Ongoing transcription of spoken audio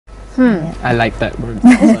I like that word.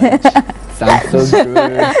 Fudge. Sounds so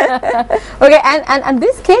good. Okay, and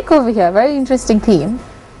this cake over here, very interesting theme.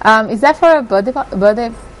 Is that for a birthday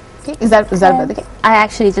cake? Is that a birthday cake? I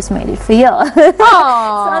actually just made it for you.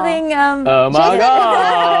 Aww. Something. Oh my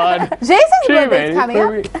God! Jason's birthday is coming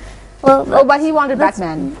up. Well, but he wanted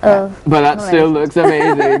Batman. But that still looks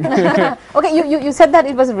amazing. Okay, you said that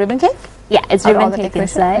it was a ribbon cake? Yeah, it's ribbon cake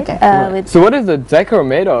inside. Okay. So what is the decor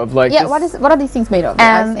made of? Like what are these things made of?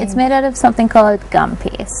 It's made out of something called gum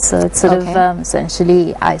paste. So it's sort of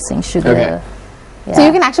essentially icing sugar. Okay. Yeah. So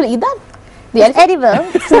you can actually eat that? It's edible.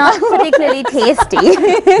 It's not particularly tasty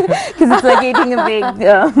because it's like eating a big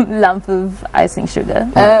lump of icing sugar.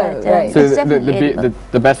 Right. So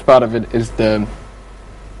the best part of it is the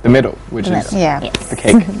middle, which is the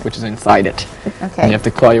cake, which is inside it. Okay. And you have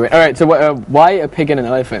to claw your way. All right. So why a pig and an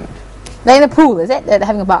elephant? They're in the pool, is it? They're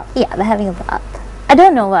having a bath. Yeah, they're having a bath. I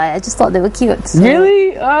don't know why. I just thought they were cute. So.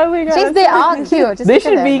 Really? Oh my God. Jeez, they are cute. Just they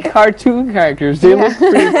should be cartoon characters. They look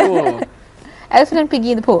pretty cool. Elephant and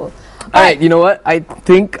piggy in the pool. All right. You know what? I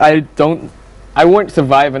think I won't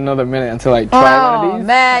survive another minute until I try one of these. Oh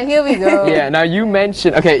man, here we go. Yeah. Now you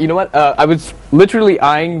mentioned. Okay. You know what? I was literally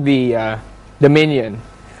eyeing the minion.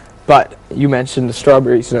 But you mentioned the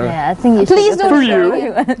strawberry, so yeah, I think you please should.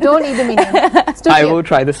 Don't eat the minion. I will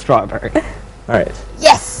try the strawberry. All right.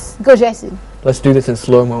 Yes, go Jason. Let's do this in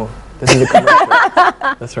slow mo. This is a commercial.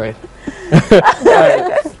 That's right. All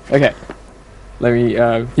right. Okay. Let me.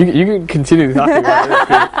 You can continue talking about it.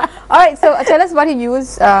 All right. So tell us what you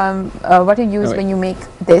use. When you make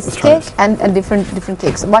this cake and different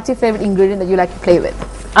cakes. What's your favorite ingredient that you like to play with?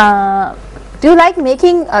 Do you like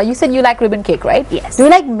making, you said you like ribbon cake, right? Yes. Do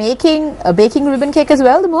you like baking ribbon cake as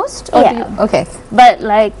well the most? Or okay. But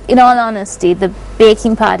like, in all honesty, the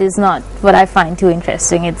baking part is not what I find too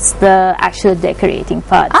interesting. It's the actual decorating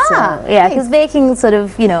part. So, yeah, because baking sort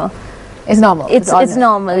of, it's normal. It's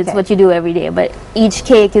normal. Okay. It's what you do every day. But each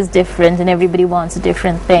cake is different and everybody wants a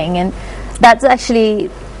different thing. And that's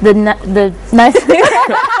actually the nice thing.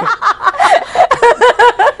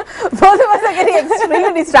 Both of us are getting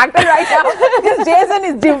extremely distracted right now because Jason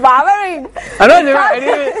is devouring. I know.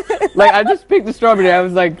 I just picked the strawberry. I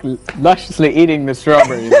was like lusciously eating the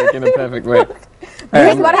strawberry like in a perfect way.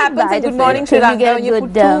 This is what happens in Good Morning Sri Lanka when you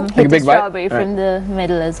put hit the strawberry from the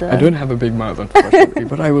middle as well. I don't have a big mouth, unfortunately,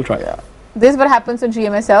 but I will try. This is what happens on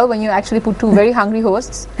GMSL when you actually put two very hungry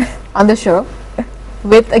hosts on the show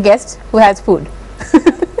with a guest who has food.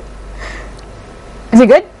 Is it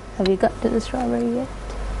good? Have you got to the strawberry yet?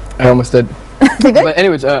 I almost did. Is it good? But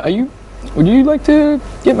anyways, would you like to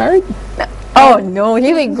get married? Oh no,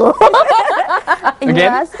 here we go. Again? You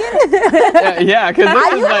asking? Yeah, because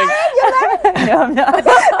this is like. No, I'm not.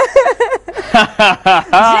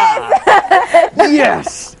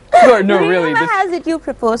 Yes. No, really. Rumor has it you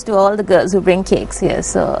propose to all the girls who bring cakes here,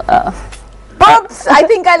 so. Oops! I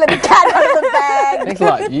think I let the cat out of the bag. Thanks a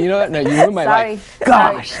lot. You know what? No, you ruined my life.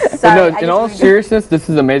 Gosh. Sorry. No, in all seriousness, this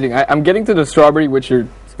is amazing. I'm getting to the strawberry, which you're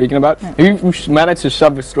speaking about. You managed to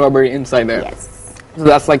shove a strawberry inside there. Yes. So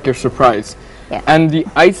that's like your surprise. Yeah. And the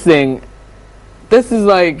icing, this is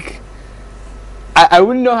like, I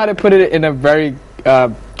wouldn't know how to put it in a very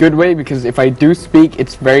good way because if I do speak,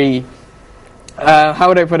 it's very, how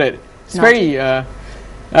would I put it? It's very, like.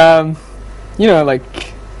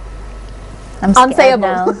 I'm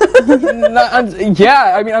unsayable.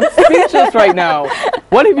 Yeah, I mean, I'm speechless right now.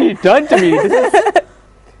 What have you done to me? This is,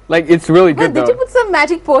 like, it's really good, Did you put some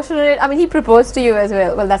magic potion in it? I mean, he proposed to you as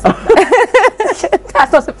well. Well, that's not,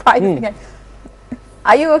 that's not surprising.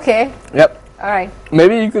 Are you okay? Yep. All right.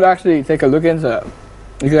 Maybe you could actually take a look into.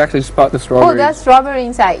 You could actually spot the strawberry. Oh, there's strawberry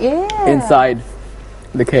inside. Yeah. Inside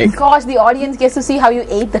the cake. Gosh, the audience gets to see how you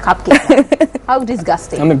ate the cupcake. How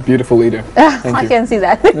disgusting. I'm a beautiful eater. I can see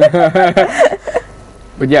that.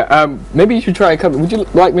 But yeah, maybe you should try a cupcake. Would you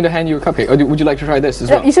like me to hand you a cupcake, or would you like to try this as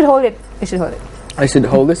well? You should hold it. You should hold it. I should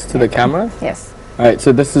hold this to the camera? Yes. Alright,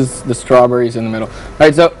 so this is the strawberries in the middle.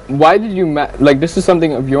 Alright, so why did you, this is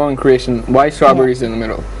something of your own creation. Why strawberries in the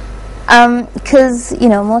middle? Because,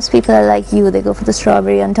 most people are like you. They go for the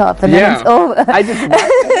strawberry on top and then it's over. I just and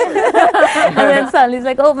then suddenly it's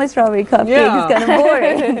like, oh, my strawberry cupcake is kind of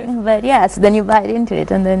boring. But yeah, so then you bite into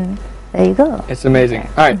it and then there you go. It's amazing.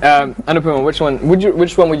 Alright, Anupama, which one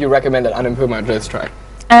would you recommend that Anupama does try?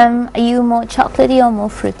 Are you more chocolatey or more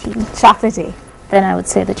fruity? Chocolatey. Then I would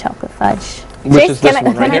say the chocolate fudge. Which is this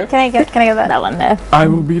one right here? Can I get that one there? I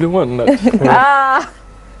will be the one that...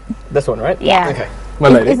 This one, right? Yeah. Okay. My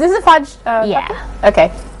lady. Is this a fudge? Yeah.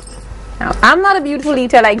 Okay. Now, I'm not a beautiful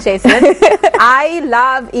eater like Jason. I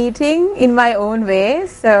love eating in my own way,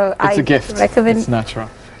 so It's a gift. recommend. It's natural.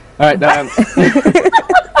 All right.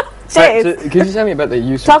 Right, so could you tell me about the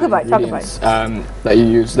use of the ingredients that you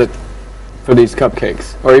use for these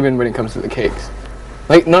cupcakes, or even when it comes to the cakes?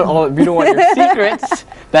 Like, not all. We don't want your secrets.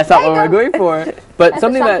 That's not what we're going for. But That's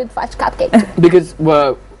something that fudge cupcake. because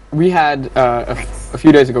we had a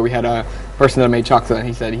few days ago we had a person that made chocolate, and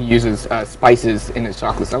he said he uses spices in his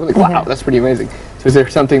chocolate. So I was like, wow, that's pretty amazing. So is there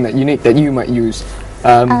something that unique that you might use?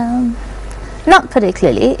 Not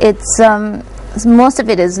particularly. It's most of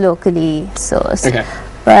it is locally sourced. Okay.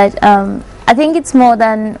 But I think it's more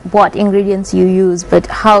than what ingredients you use, but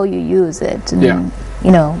how you use it, and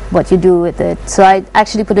you know what you do with it. So I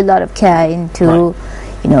actually put a lot of care into,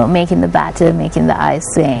 you know, making the batter, making the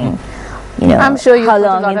icing. You know, I'm sure you put a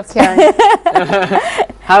lot of care.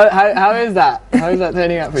 How is that? How is that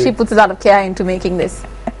turning out for you? She puts a lot of care into making this.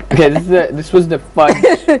 Okay, this was the fudge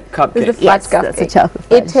cupcake. This is the fudge cupcake. That's a chocolate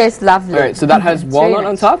fudge. It tastes lovely. All right, so that has walnut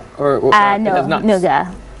on top, or it has no, nuts?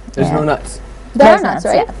 nougat. There's no nuts. There are There's nuts,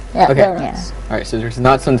 nuts, right? Yeah, Okay. there are nuts. All right, so there's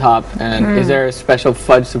nuts on top, and is there a special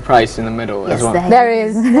fudge surprise in the middle as well? There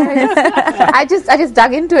is. I just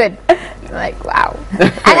dug into it. Like, wow.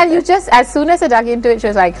 And you just, as soon as I dug into it, she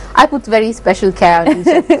was like, I put very special care on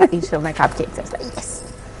each of my cupcakes. I was like, yes.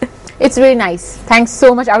 It's really nice. Thanks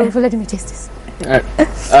so much, Arun, for letting me taste this. All right.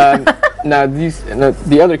 Now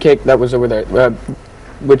the other cake that was over there,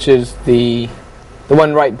 which is the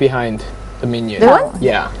one right behind the minion. The one?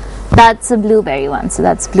 Yeah. That's a blueberry one, so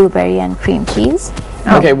that's blueberry and cream cheese.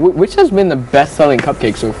 Okay, which has been the best-selling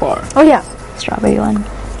cupcake so far? Oh yeah, Strawberry one.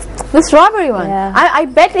 the strawberry one. Yeah. I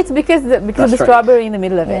bet it's because of the strawberry in the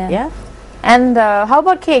middle of it. Yeah. And how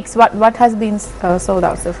about cakes? What has been sold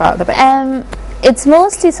out so far? The best? It's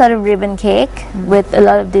mostly sort of ribbon cake with a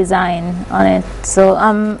lot of design on it. So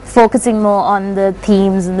I'm focusing more on the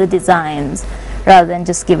themes and the designs rather than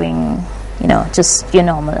just giving, you know, just your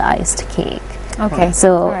normalized cake. Okay.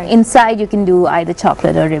 So inside you can do either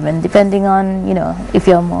chocolate or ribbon, depending on, you know, if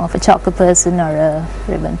you're more of a chocolate person or a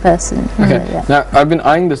ribbon person. Okay. Now I've been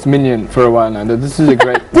eyeing this minion for a while now. This is a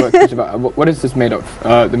great question about what is this made of?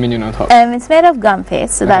 The minion on top. It's made of gum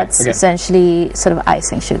paste, so that's essentially sort of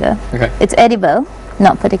icing sugar. Okay. It's edible,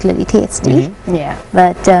 not particularly tasty. Yeah.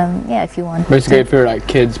 But yeah, if you want. Basically, if you're like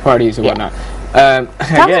kids parties or whatnot.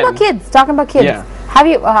 Talking about kids. Yeah. Have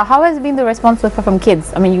you? How has been the response so far from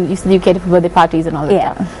kids? I mean, you said you cater for birthday parties and all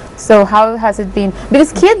that stuff. So how has it been?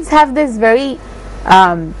 Because kids have this very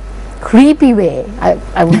creepy way. I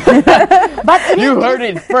would. But you heard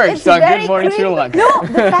it first on Good Morning Sri Lanka. No,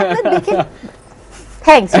 the fact that they can.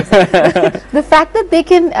 Thanks. The fact that they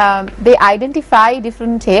can they identify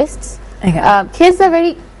different tastes. Okay. Kids are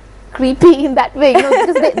very creepy in that way, you know,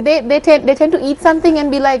 because they tend to eat something and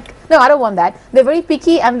be like, no, I don't want that. They're very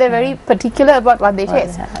picky and they're very particular about what they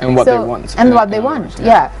taste and what they want. And what they want.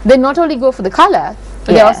 Yeah, they not only go for the color,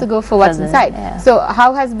 but they also go for what's inside. Yeah. So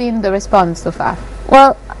how has been the response so far?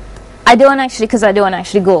 Well, I don't actually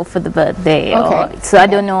go for the birthday. So I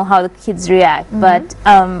don't know how the kids react. But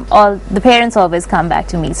all the parents always come back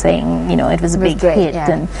to me saying, you know, it was a big hit,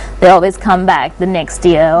 and they always come back the next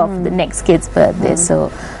year of the next kid's birthday. So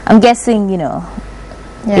I'm guessing, you know,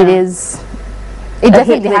 it is. It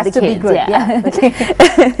definitely has to be good.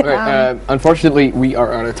 Right, unfortunately, we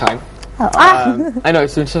are out of time. I know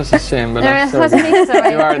it's such a shame, but I'm so you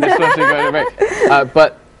are. They're supposed to go to break.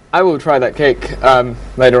 But I will try that cake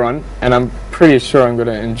later on, and I'm pretty sure I'm going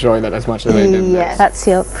to enjoy that as much as I did. Yes, that's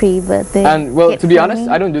your pre-birthday. And well, to be honest,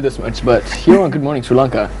 I don't do this much, but here on Good Morning Sri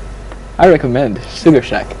Lanka, I recommend Sugar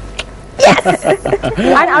Shack. Yes.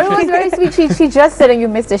 And Arun was very sweet. She just said, and you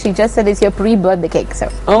missed it. She just said it's your pre-birthday cake. So.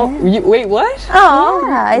 Oh, wait, what? Oh,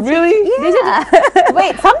 yeah, really? Yeah.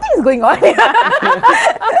 Wait, something's going on here.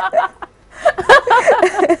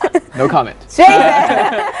 No comment. All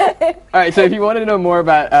right, so if you want to know more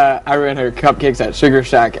about Aru and her cupcakes at Sugar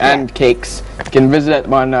Shack and cakes, you can visit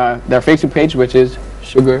on their Facebook page, which is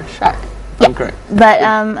Sugar Shack. I'm correct. But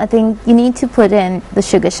I think you need to put in the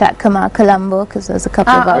Sugar Shack Kumar Colombo, because there's a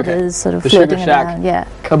couple of others sort of floating around. Yeah.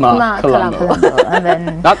 Kumar Colombo. And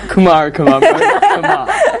then not Kumar Colombo.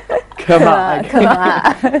 Kumar. All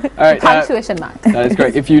right. Punctuation mark. That is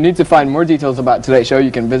great. If you need to find more details about today's show, you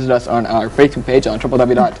can visit us on our Facebook page on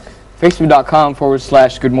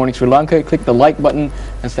www.facebook.com/Good Morning Sri Lanka. Click the like button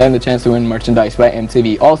and stand the chance to win merchandise by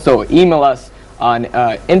MTV. Also, email us on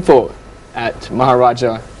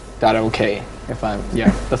info@maharaja.ok.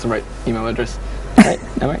 That's the right email address. Right?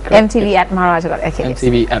 Am I correct? MTV@maharaja.ok.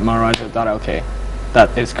 MTV@maharaja.ok.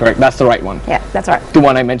 That is correct. That's the right one. Yeah, that's right. The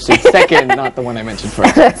one I mentioned second, not the one I mentioned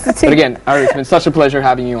first. But again, Ari, it's been such a pleasure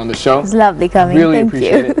having you on the show. It's lovely coming. Really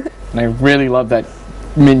appreciate it. And I really love that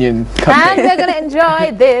minion cupcake. And we're going to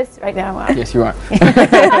enjoy this right now. Wow. Yes, you are.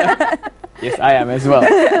 Yes, I am as well.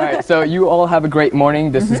 All right, so you all have a great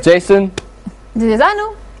morning. This is Jason. This is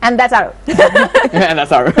Anu. And that's Aru. And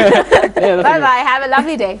that's Aru. Yeah, Bye-bye. Have a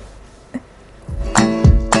lovely day.